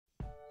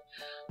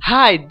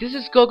Hi, this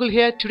is Gogol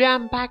here. Today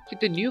I'm back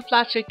with a new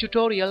Flashlight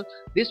tutorial.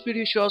 This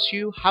video shows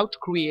you how to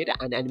create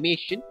an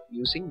animation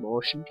using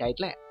Motion Guide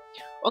Layer.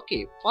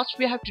 Okay, first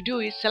we have to do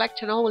is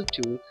select an oval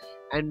tool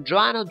and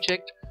draw an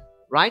object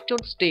right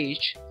on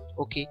stage.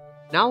 Okay,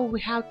 now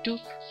we have to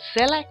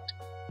select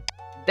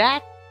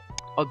that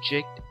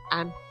object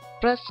and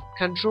press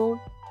Ctrl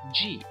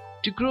G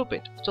to group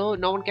it so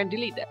no one can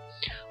delete that.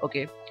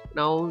 Okay,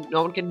 now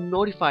no one can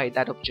modify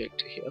that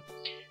object here.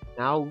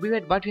 Now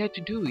what we have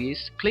to do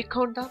is click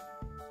on the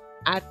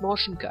add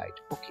motion guide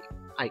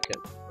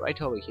icon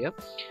right over here.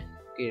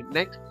 Okay,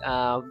 next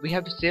we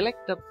have to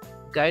select the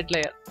guide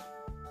layer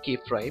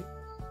keyframe,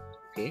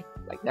 okay,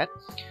 like that.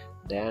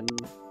 Then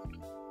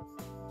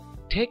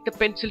take the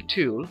pencil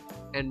tool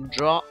and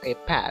draw a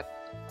path,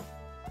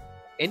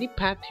 any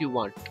path you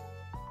want.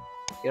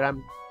 Here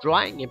I'm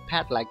drawing a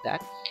path like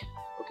that.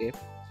 Okay,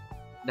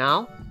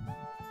 now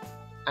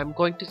I'm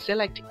going to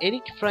select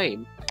any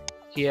frame.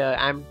 Here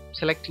I'm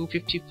selecting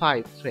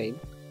 55 frame.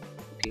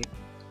 Okay,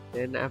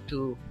 then I have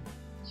to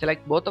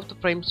select both of the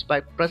frames by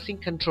pressing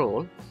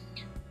Ctrl,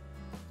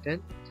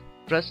 then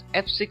press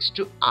F6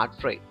 to add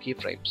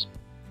keyframes.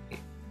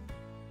 Okay.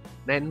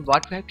 Then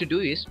what we have to do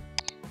is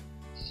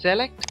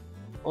select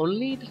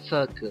only the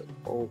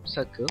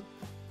circle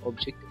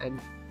object and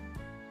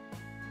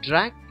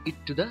drag it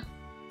to the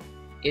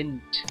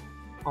end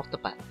of the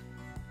path.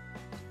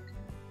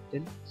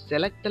 Then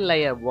select the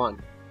layer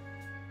 1,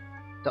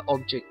 the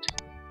object,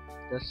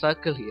 the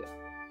circle here.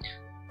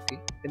 Okay,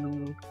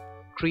 then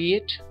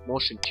create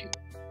motion tube.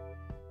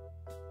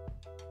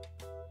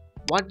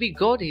 What we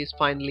got is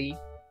finally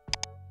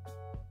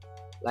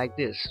like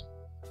this.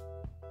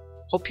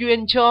 Hope you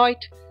enjoyed.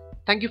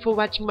 Thank you for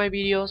watching my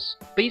videos.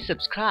 Please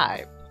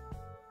subscribe.